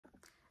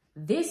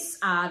These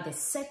are the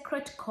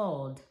secret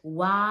code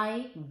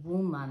why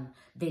women,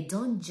 they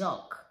don't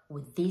joke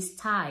with this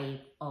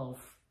type of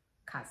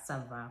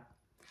cassava.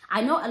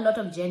 I know a lot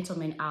of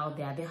gentlemen out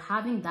there, they're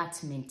having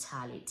that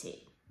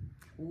mentality.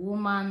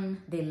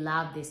 Women, they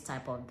love this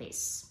type of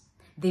this.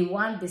 They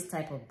want this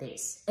type of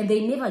this, and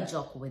they never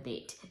joke with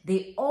it.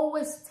 They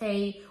always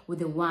stay with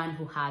the one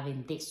who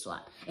having this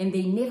one, and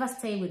they never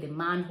stay with the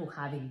man who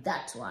having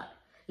that one.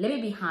 Let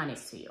me be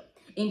honest to you.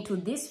 Into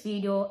this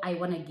video, I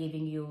want to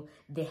giving you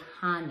the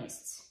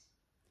honest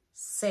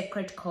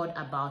secret code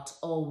about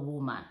all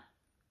women.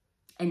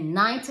 And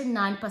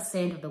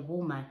 99% of the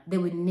women, they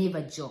will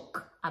never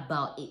joke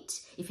about it.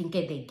 If in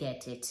case they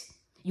get it,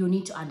 you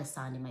need to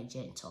understand it, my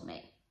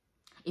gentlemen.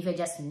 If you're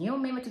just new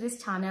member to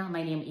this channel,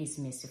 my name is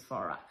Miss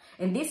Flora,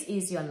 and this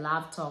is your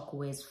Love Talk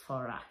with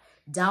Flora.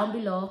 Down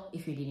below,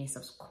 if you didn't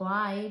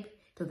subscribe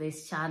to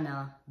this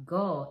channel,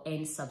 go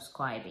and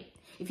subscribe it.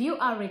 If you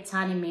are a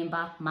returning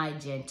member, my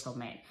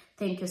gentlemen,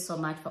 thank you so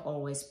much for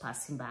always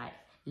passing by.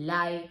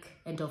 Like,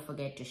 and don't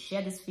forget to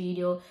share this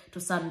video to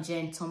some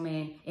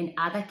gentlemen and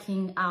other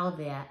king out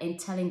there and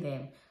telling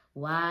them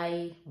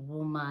why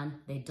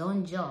women, they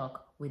don't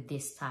joke with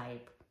this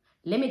type.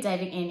 Let me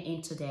dive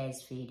in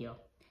today's video.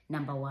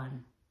 Number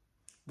one,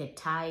 the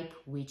type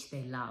which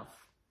they love.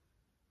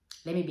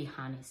 Let me be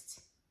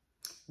honest.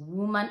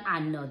 Women are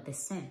not the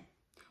same.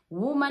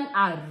 Women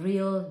are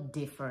real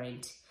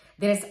different.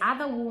 There's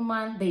other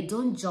women, they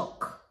don't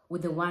joke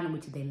with the one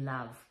which they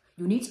love.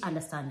 You need to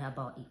understand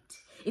about it.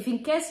 If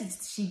in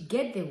case she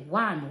get the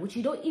one which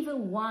you don't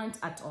even want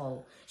at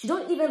all, she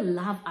don't even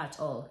love at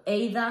all,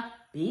 either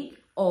big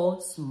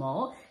or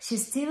small, she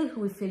still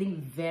will be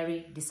feeling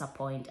very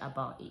disappointed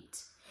about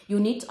it. You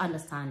need to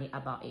understand it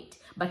about it.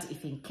 But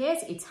if in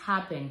case it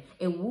happened,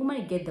 a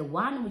woman get the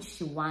one which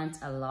she wants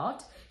a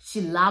lot,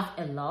 she loves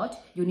a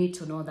lot, you need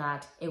to know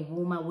that a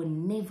woman will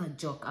never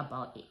joke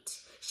about it.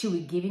 She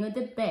will give you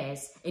the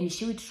best, and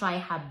she will try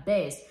her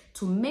best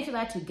to make sure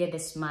that you get the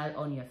smile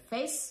on your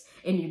face,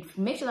 and you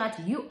make sure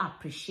that you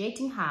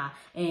appreciating her,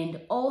 and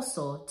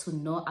also to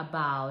know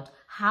about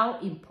how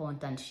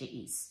important she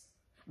is.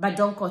 But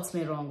don't quote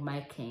me wrong,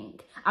 my king.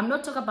 I'm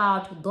not talking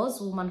about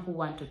those women who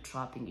want to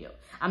trap in you.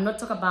 I'm not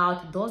talking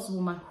about those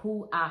women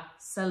who are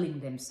selling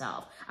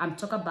themselves. I'm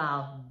talking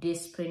about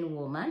disciplined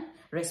woman,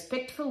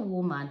 respectful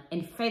woman,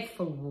 and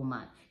faithful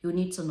woman. You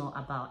need to know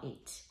about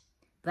it.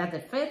 That's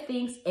the first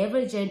things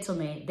every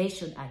gentleman, they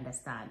should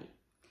understand it.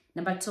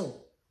 Number two,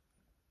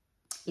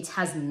 it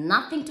has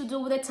nothing to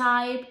do with the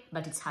type,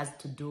 but it has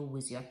to do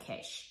with your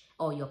cash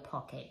or your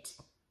pocket.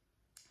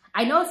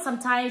 I know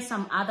sometimes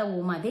some other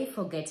women, they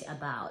forget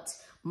about.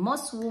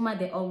 Most women,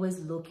 they're always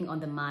looking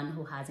on the man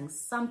who has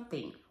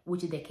something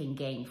which they can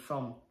gain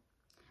from.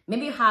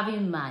 Maybe you're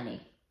having money.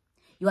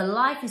 Your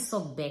life is so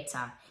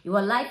better.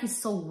 Your life is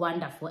so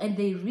wonderful. And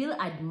they really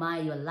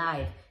admire your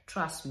life.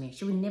 Trust me,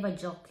 she will never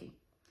joke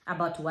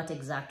about what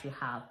exactly you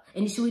have.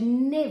 And she will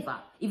never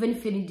even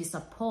feel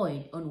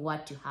disappointed on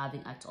what you're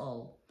having at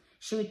all.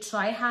 She will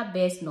try her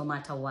best no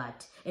matter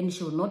what. And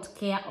she will not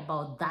care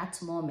about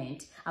that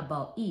moment,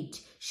 about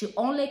it. She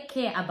only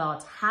care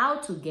about how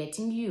to get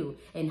in you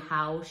and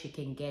how she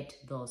can get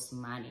those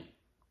money.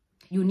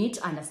 You need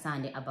to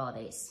understand it about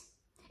this.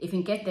 If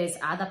in case there's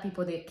other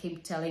people that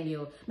keep telling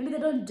you, maybe they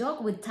don't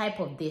joke with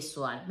type of this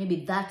one,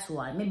 maybe that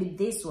one, maybe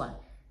this one.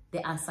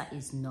 The answer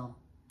is no.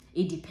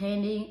 It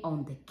depending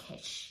on the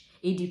cash.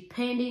 It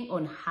depending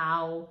on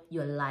how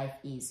your life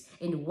is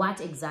and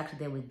what exactly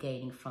they will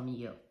gain from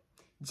you.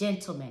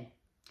 Gentlemen,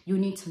 you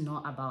need to know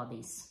about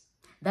this.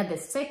 That the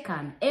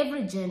second,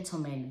 every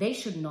gentleman, they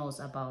should know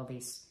about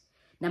this.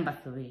 Number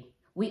three,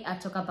 we are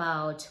talking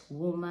about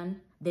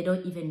women, they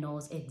don't even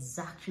know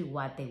exactly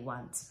what they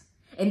want.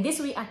 And this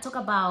we are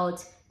talking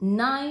about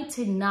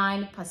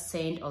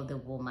 99% of the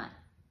woman.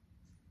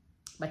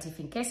 But if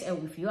in case,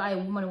 if you are a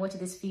woman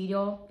watching this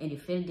video and you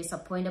feel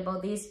disappointed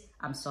about this,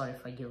 I'm sorry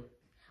for you.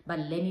 But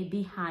let me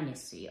be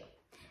honest to you.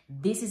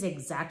 This is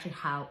exactly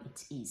how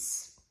it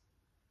is.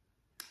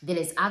 There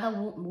is other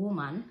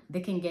woman, they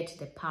can get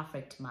the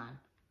perfect man.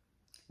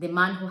 The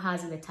man who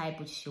has the type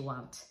which she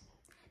wants.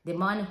 The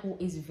man who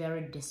is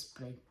very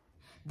disciplined.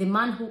 The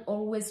man who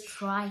always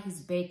tries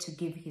his best to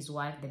give his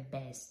wife the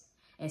best.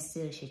 And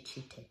still she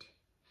cheated.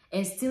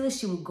 And still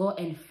she will go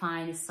and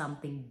find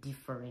something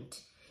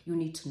different. You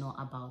need to know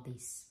about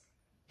this.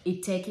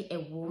 It takes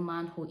a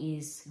woman who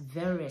is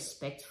very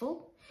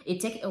respectful. It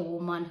takes a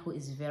woman who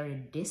is very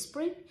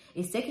disciplined.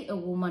 It takes a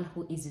woman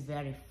who is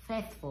very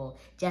faithful,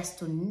 just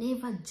to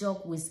never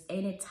joke with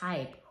any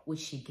type which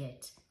she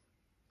gets.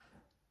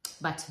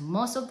 But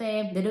most of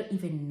them, they don't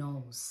even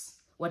know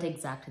what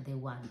exactly they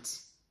want.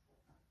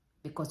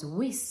 Because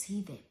we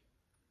see them.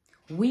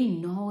 We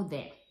know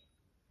them.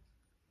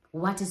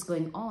 What is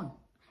going on?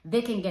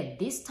 They can get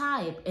this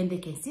type and they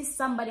can see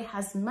somebody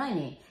has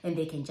money and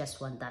they can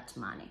just want that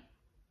money.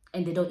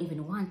 And they don't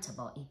even want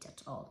about it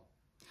at all.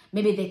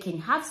 Maybe they can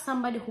have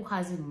somebody who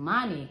has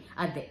money.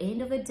 At the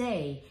end of the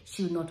day,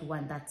 she will not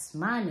want that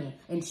money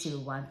and she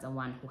will want the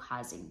one who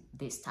has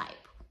this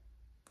type.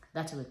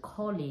 That we're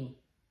calling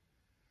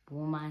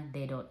woman,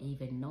 they don't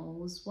even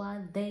know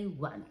what they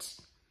want.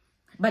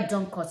 But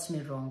don't quote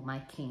me wrong, my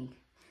king.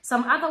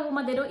 Some other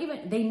woman,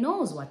 they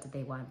knows what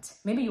they want.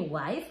 Maybe your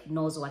wife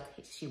knows what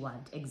she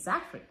wants.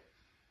 Exactly.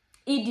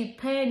 It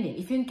depending.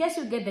 If in case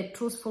you get the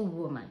truthful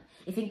woman,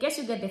 if in case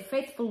you get the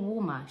faithful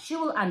woman, she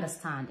will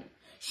understand it.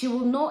 She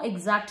will know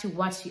exactly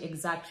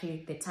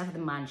the type of the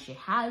man she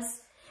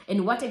has,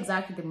 and what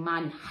exactly the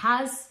man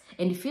has,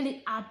 and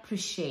really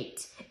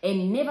appreciate,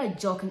 and never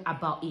joking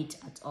about it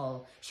at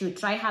all. She will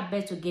try her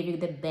best to give you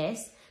the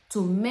best,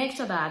 to make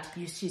sure that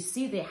she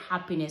see the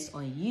happiness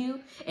on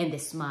you and the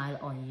smile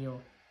on you.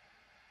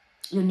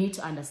 You need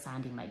to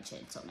understand it, my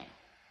gentlemen.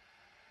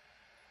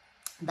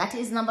 That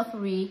is number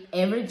 3.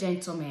 Every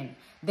gentleman,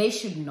 they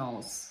should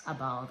know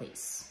about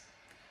this.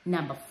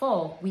 Number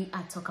 4, we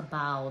are talking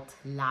about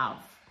love.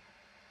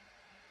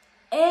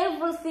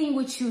 Everything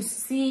which you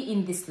see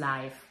in this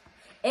life,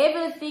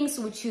 everything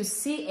which you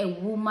see a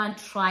woman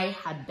try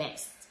her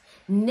best.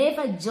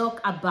 Never joke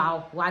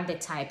about what the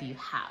type you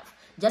have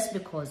just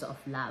because of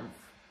love.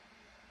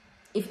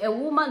 If a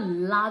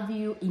woman loves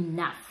you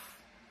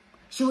enough,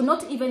 she will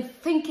not even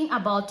thinking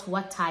about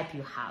what type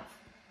you have.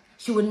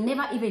 She will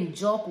never even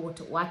joke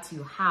with what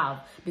you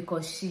have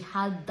because she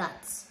has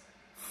that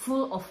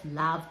full of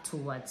love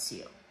towards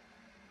you.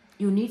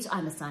 You need to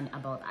understand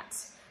about that.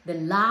 The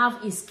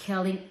love is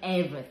killing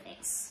everything,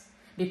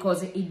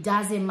 because it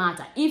doesn't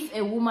matter if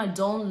a woman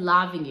don't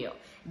love you.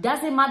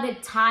 Doesn't matter the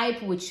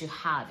type which you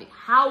have,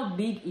 how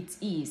big it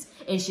is,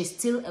 and she's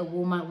still a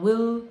woman,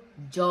 will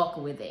joke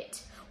with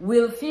it,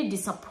 will feel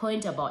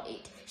disappointed about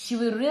it. She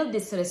will real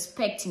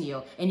disrespect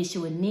you, and she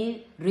will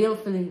need real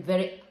feeling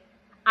very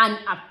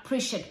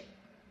unappreciated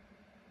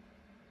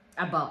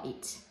about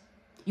it.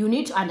 You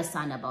need to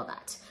understand about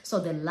that. So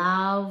the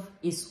love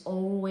is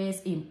always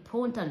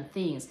important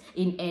things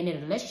in any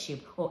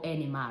relationship or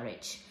any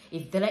marriage.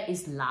 If there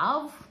is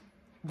love,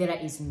 there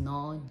is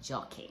no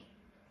joking.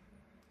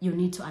 You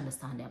need to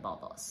understand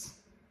about those.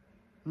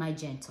 My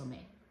gentlemen,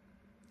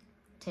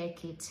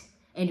 take it,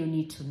 and you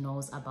need to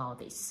know about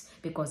this,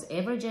 because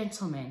every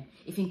gentleman,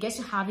 if in case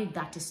you have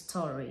that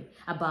story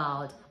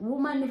about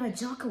woman never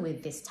joke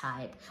with this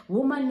type,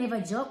 woman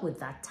never joke with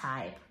that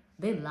type,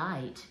 they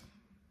lied.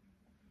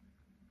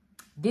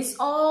 This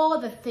all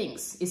the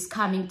things is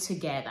coming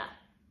together.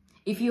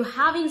 If you're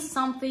having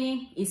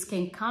something, it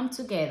can come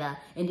together,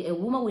 and a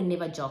woman will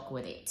never joke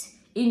with it.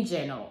 In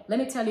general, let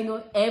me tell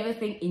you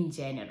everything in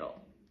general.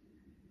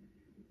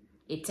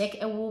 It takes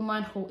a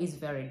woman who is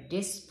very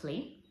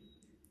disciplined,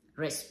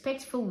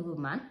 respectful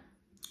woman,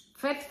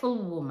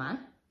 faithful woman,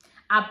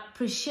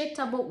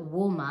 appreciable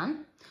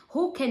woman,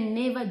 who can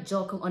never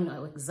joke on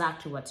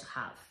exactly what you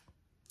have.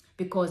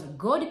 Because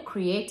God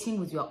creating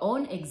with your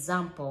own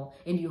example,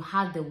 and you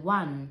have the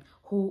one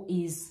who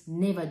is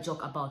never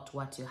joke about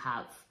what you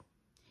have.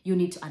 You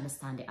need to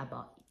understand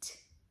about it.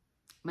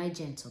 My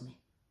gentlemen,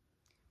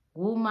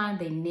 woman,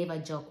 they never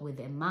joke with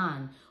a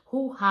man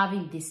who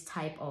having this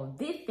type of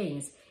these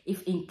things.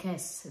 If in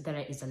case there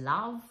is a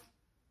love,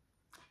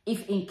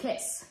 if in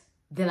case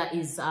there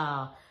is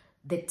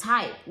the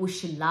type which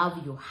she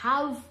love you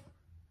have,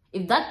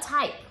 if that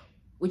type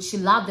which she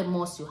love the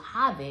most you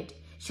have it,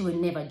 she will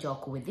never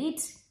joke with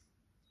it.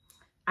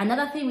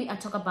 Another thing we are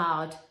talking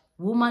about,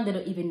 women, they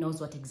don't even know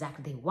what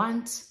exactly they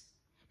want.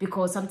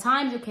 Because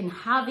sometimes you can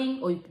have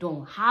it or you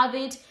don't have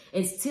it,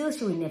 and still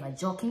she will never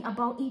joking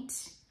about it.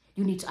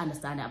 You need to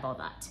understand about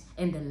that.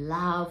 And the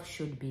love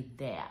should be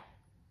there.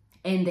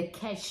 And the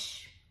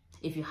cash,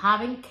 if you're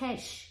having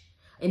cash,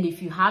 and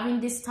if you're having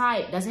this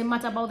type, doesn't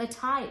matter about the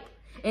type,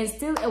 and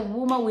still a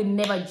woman will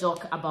never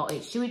joke about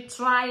it. She will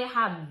try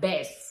her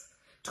best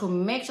to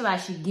make sure that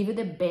she give you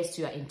the best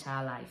to your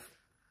entire life.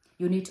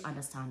 You need to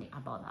understand it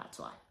about that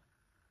one.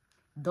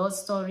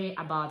 Those story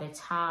about the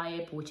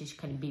type, which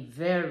can be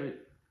very,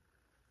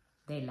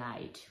 they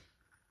lied.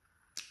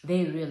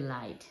 They really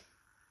lied.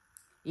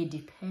 It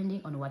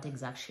depending on what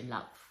exactly she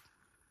love.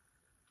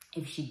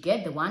 If she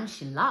get the one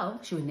she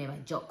love, she will never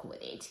joke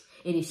with it.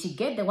 And if she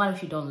get the one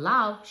she don't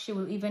love, she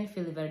will even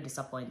feel very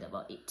disappointed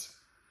about it.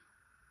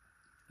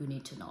 You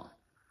need to know.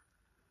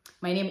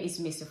 My name is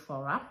Mr.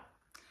 Flora.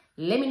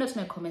 Let me know in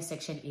my comment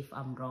section if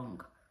I'm wrong.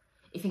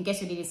 If in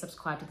case you didn't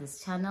subscribe to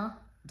this channel,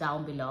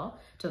 down below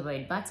to the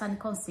red button,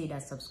 consider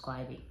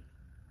subscribing.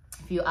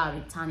 If you are a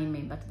returning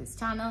member to this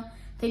channel,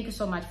 thank you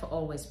so much for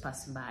always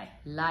passing by.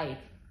 Like,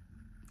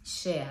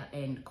 share,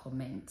 and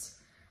comment.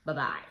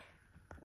 Bye-bye.